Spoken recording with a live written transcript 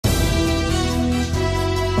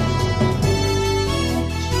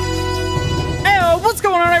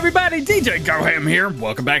everybody, DjGoHam here.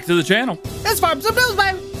 Welcome back to the channel. Let's farm some bills,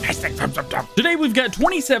 baby. Today we've got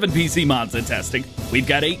 27 PC mods in testing. We've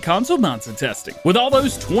got 8 console mods in testing. With all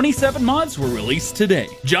those 27 mods were released today.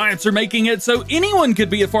 Giants are making it so anyone could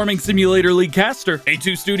be a farming simulator league caster.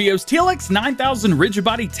 A2 Studios TLX9000 Rigid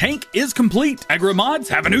body tank is complete. Agro mods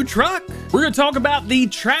have a new truck. We're going to talk about the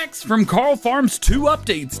tracks from Carl Farm's 2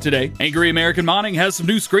 updates today. Angry American Modding has some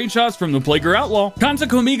new screenshots from the Plager Outlaw.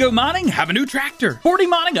 Conmigo Modding have a new tractor. 40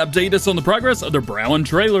 Modding update us on the progress of their Broughan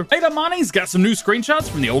trailer. Beta Modding's got some new screenshots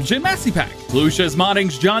from the old Gen Massey Pack. Lucia's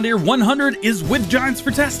Modding's John Deere 100 is with Giants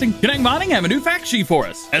for testing. Connect Modding have a new fact sheet for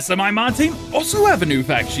us. SMI Mod Team also have a new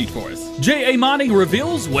fact sheet for us. JA Modding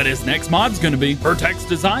reveals what his next mod's gonna be.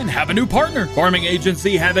 VertexDezign have a new partner. Farming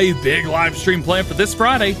Agency have a big live stream planned for this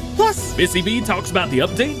Friday. Plus, Missy B talks about the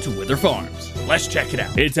update to Wyther Farms. Let's check it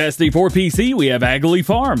out. It's SD4 PC, we have Agley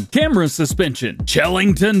Farm, Camera Suspension,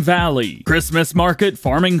 Chellington Valley, Christmas Market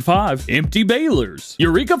Farming 5, Empty Balers,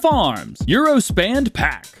 Eureka Farms, Eurospanned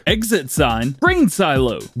Pack, Exit Sign, Grain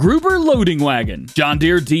Silo, Gruber Loading Wagon, John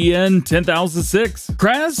Deere DN 10006,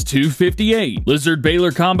 Kraz 258, Lizard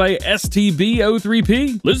Baler Combi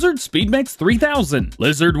STB03P, Lizard Speedmix 3000,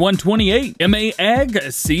 Lizard 128, MA Ag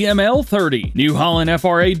CML 30, New Holland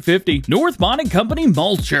FR 850, North Modding Company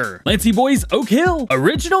Mulcher, Lancy Boys Oak Hill,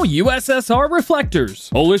 Original USSR Reflectors,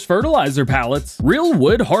 Polish Fertilizer Pallets, Real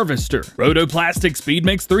Wood Harvester, Rotoplastic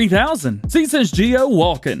Speedmix 3000, Seasons Geo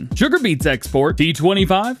Walken, Sugar Beets Export,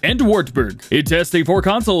 T25, and Wartburg. In testing for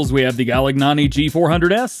consoles, we have the Galagnani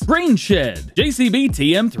G400S, Grain Shed, JCB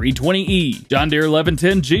TM320E, John Deere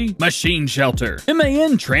 1110G, Machine Shelter,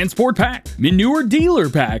 MAN Transport Pack, Manure Dealer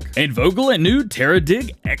Pack, and Vogel and new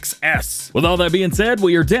TerraDig XS. With all that being said,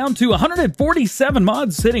 we are down to 147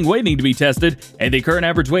 mods sitting waiting to be tested, and the current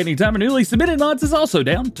average waiting time of newly submitted mods is also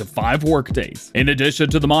down to 5 workdays. In addition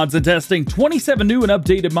to the mods in testing, 27 new and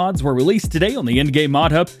updated mods were released today on the Endgame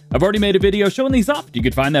Mod Hub. I've already made a video showing these off. You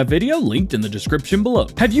can find that video linked in the description below.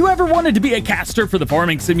 Have you ever wanted to be a caster for the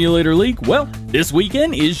Farming Simulator League? Well, this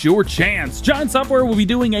weekend is your chance. Giant Software will be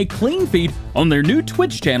doing a clean feed on their new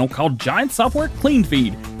Twitch channel called Giant Software Clean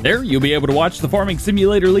Feed. There, you'll be able to watch the Farming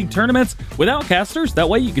Simulator League tournaments without casters. That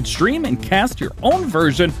way you can stream and cast your own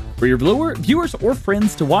version for your viewers or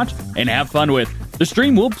friends to watch and have fun with. The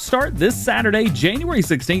stream will start this Saturday, January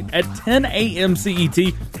 16th at 10 a.m.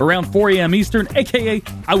 CET, around 4 a.m. Eastern, aka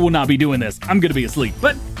I will not be doing this. I'm going to be asleep,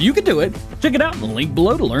 but you can do it. Check it out in the link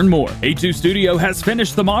below to learn more. A2 Studio has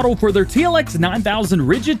finished the model for their TLX9000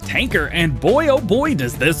 Rigid tanker, and boy oh boy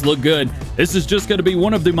does this look good. This is just going to be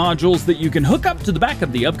one of the modules that you can hook up to the back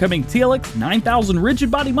of the upcoming TLX9000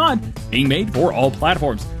 Rigid body mod being made for all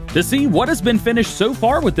platforms. To see what has been finished so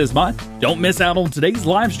far with this mod, don't miss out on today's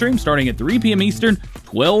live stream starting at 3 p.m. Eastern,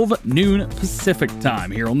 12 noon Pacific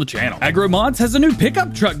time here on the channel. Agro Mods has a new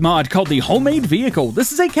pickup truck mod called the Homemade Vehicle.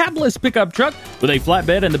 This is a cabless pickup truck with a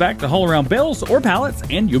flatbed in the back to haul around bales or pallets,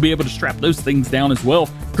 and you'll be able to strap those things down as well.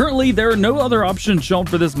 Currently, there are no other options shown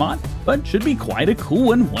for this mod, but should be quite a cool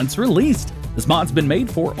one once released. This mod's been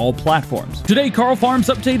made for all platforms. Today, Carl Farms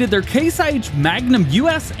updated their Case IH Magnum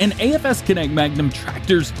US and AFS Connect Magnum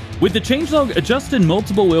tractors with the changelog adjusted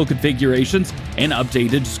multiple wheel configurations and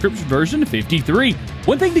updated description version 53.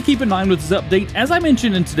 One thing to keep in mind with this update, as I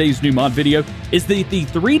mentioned in today's new mod video, is that the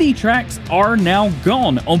 3D tracks are now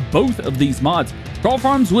gone on both of these mods. Carl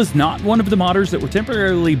Farms was not one of the modders that were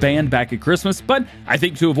temporarily banned back at Christmas, but I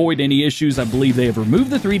think to avoid any issues, I believe they have removed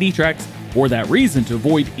the 3D tracks for that reason, to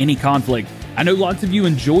avoid any conflict. I know lots of you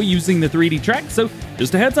enjoy using the 3D tracks, so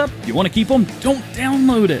just a heads up, if you want to keep them, don't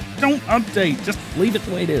download it, don't update, just leave it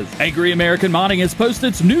the way it is. Angry American Modding has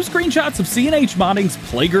posted some new screenshots of C&H Modding's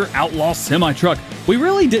Plager Outlaw semi-truck. We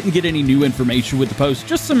really didn't get any new information with the post,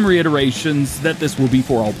 just some reiterations that this will be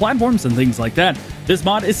for all platforms and things like that. This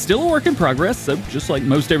mod is still a work in progress, so just like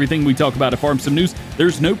most everything we talk about at FarmSimNews,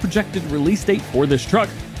 there's no projected release date for this truck.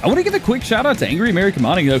 I want to give a quick shout out to Angry American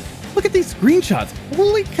Modding though. Look at these screenshots.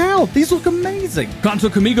 Holy cow, these look amazing.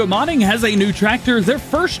 Conmigo Modding has a new tractor, their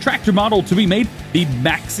first tractor model to be made, the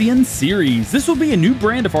Maxian Series. This will be a new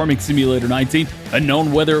brand of Farming Simulator 19.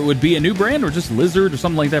 Unknown whether it would be a new brand or just Lizard or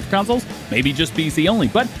something like that for consoles, maybe just PC only,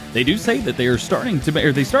 but they do say that they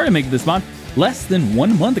started making this mod less than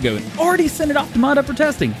 1 month ago and already sent it off to Mod Up for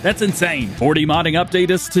testing. That's insane. 40 Modding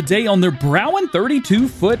update us today on their Broughan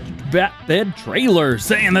 32-foot bed trailer,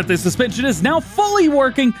 saying that the suspension is now fully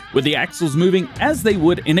working with the axles moving as they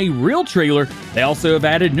would in a real trailer. They also have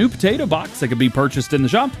added new potato box that can be purchased in the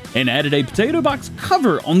shop and added a potato box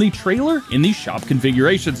cover on the trailer in the shop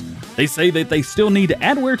configurations. They say that they still need to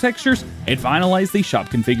add wear textures and finalize the shop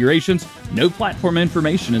configurations. No platform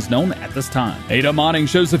information is known at this time. Ada Modding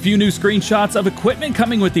shows a few new screenshots of equipment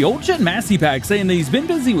coming with the old Gen Massey Pack, saying that he's been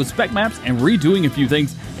busy with spec maps and redoing a few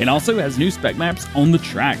things, and also has new spec maps on the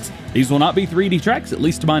tracks. These will not be 3D tracks, at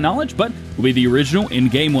least to my knowledge, but will be the original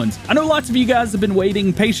in-game ones. I know lots of you guys have been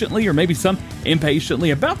waiting patiently, or maybe some impatiently,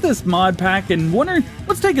 about this mod pack and wondering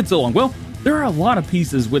what's taking so long. Well, there are a lot of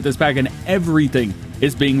pieces with this pack and everything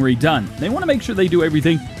is being redone. They want to make sure they do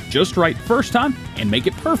everything just right first time and make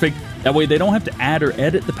it perfect. That way they don't have to add or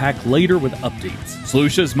edit the pack later with updates.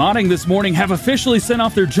 Slusha's Modding this morning have officially sent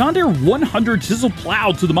off their John Deere 100 chisel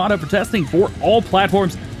plow to the mod for testing for all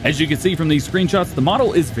platforms. As you can see from these screenshots, the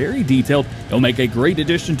model is very detailed. It'll make a great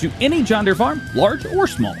addition to any John Deere farm, large or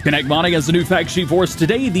small. Connect Modding has a new fact sheet for us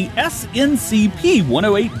today, the SNC-P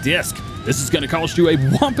 108 disc. This is going to cost you a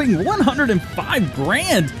whopping 105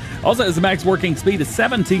 grand. Also has a max working speed of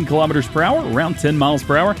 17 kilometers per hour, around 10 miles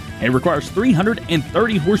per hour, and requires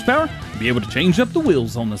 330 horsepower to be able to change up the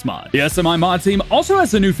wheels on this mod. The SMI mod team also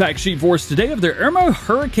has a new fact sheet for us today of their Ermo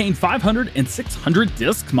Hurricane 500 and 600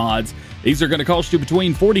 disc mods. These are going to cost you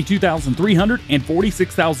between $42,300 and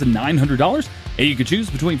 $46,900, and you can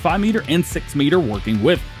choose between 5 meter and 6 meter working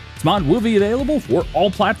width. This mod will be available for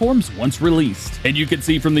all platforms once released. And you can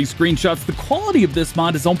see from these screenshots, the quality of this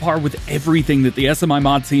mod is on par with everything that the SMI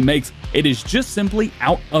mod team makes. It is just simply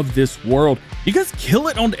out of this world. You guys kill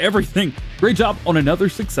it on everything. Great job on another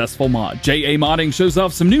successful mod. JA Modding shows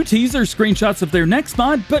off some new teaser screenshots of their next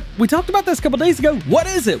mod, but we talked about this a couple days ago. What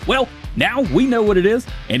is it? Well, now we know what it is,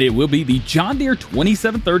 and it will be the John Deere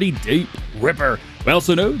 2730 Deep Ripper. We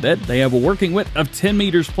also know that they have a working width of 10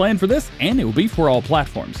 meters planned for this, and it will be for all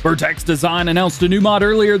platforms. VertexDezign announced a new mod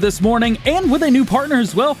earlier this morning, and with a new partner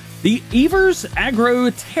as well, the Evers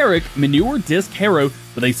Agroteric Manure Disc Harrow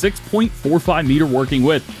with a 6.45 meter working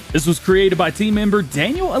width. This was created by team member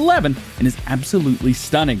Daniel11 and is absolutely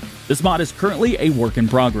stunning. This mod is currently a work in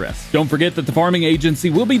progress. Don't forget that the Farming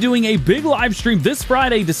Agency will be doing a big live stream this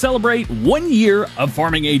Friday to celebrate 1 year of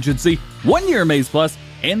Farming Agency, 1 year Maze Plus,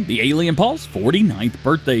 and the Alien Paul's 49th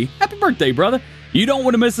birthday. Happy birthday, brother. You don't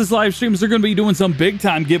want to miss this live stream, as they're going to be doing some big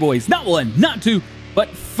time giveaways. Not one, not two, but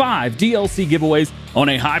 5 DLC giveaways on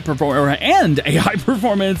a high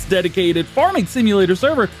performance dedicated farming simulator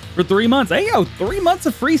server for 3 months. Hey, yo, 3 months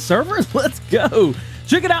of free servers? Let's go.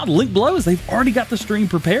 Check it out, link below, as they've already got the stream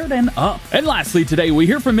prepared and up. And lastly today, we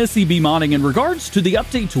hear from Missy B Modding in regards to the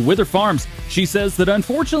update to Wyther Farms. She says that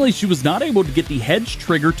unfortunately she was not able to get the hedge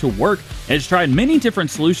trigger to work and has tried many different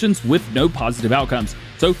solutions with no positive outcomes.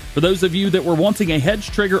 So for those of you that were wanting a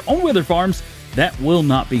hedge trigger on Wyther Farms, that will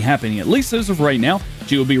not be happening, at least as of right now.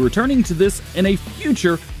 She will be returning to this in a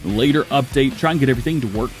future later update, try and get everything to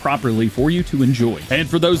work properly for you to enjoy. And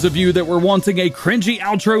for those of you that were wanting a cringy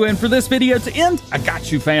outro and for this video to end, I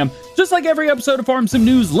got you, fam. Just like every episode of Farm Sim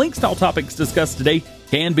News, links to all topics discussed today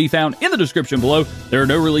can be found in the description below. There are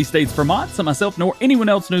no release dates for mods, so myself nor anyone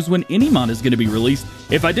else knows when any mod is going to be released.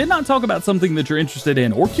 If I did not talk about something that you're interested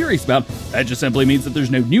in or curious about, that just simply means that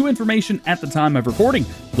there's no new information at the time of recording.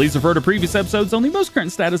 Please refer to previous episodes on the most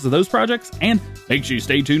current status of those projects, and make sure you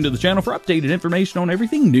stay tuned to the channel for updated information on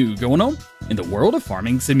everything new going on in the world of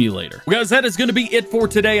Farming Simulator. Well, guys, that is going to be it for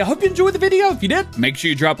today. I hope you enjoyed the video. If you did, make sure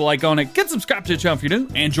you drop a like on it, get subscribed to the channel if you're new,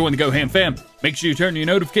 and join the GoHam fam. Make sure you turn your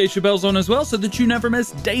notification bells on as well so that you never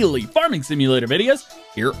miss daily Farming Simulator videos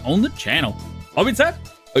here on the channel. All being said,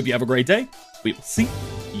 hope you have a great day. We will see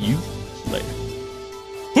you later.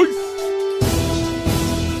 Peace!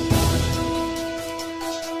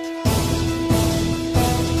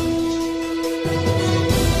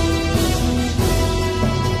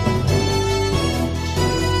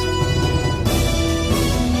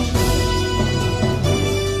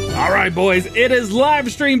 All right, boys, it is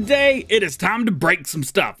live stream day. It is time to break some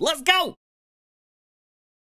stuff. Let's go.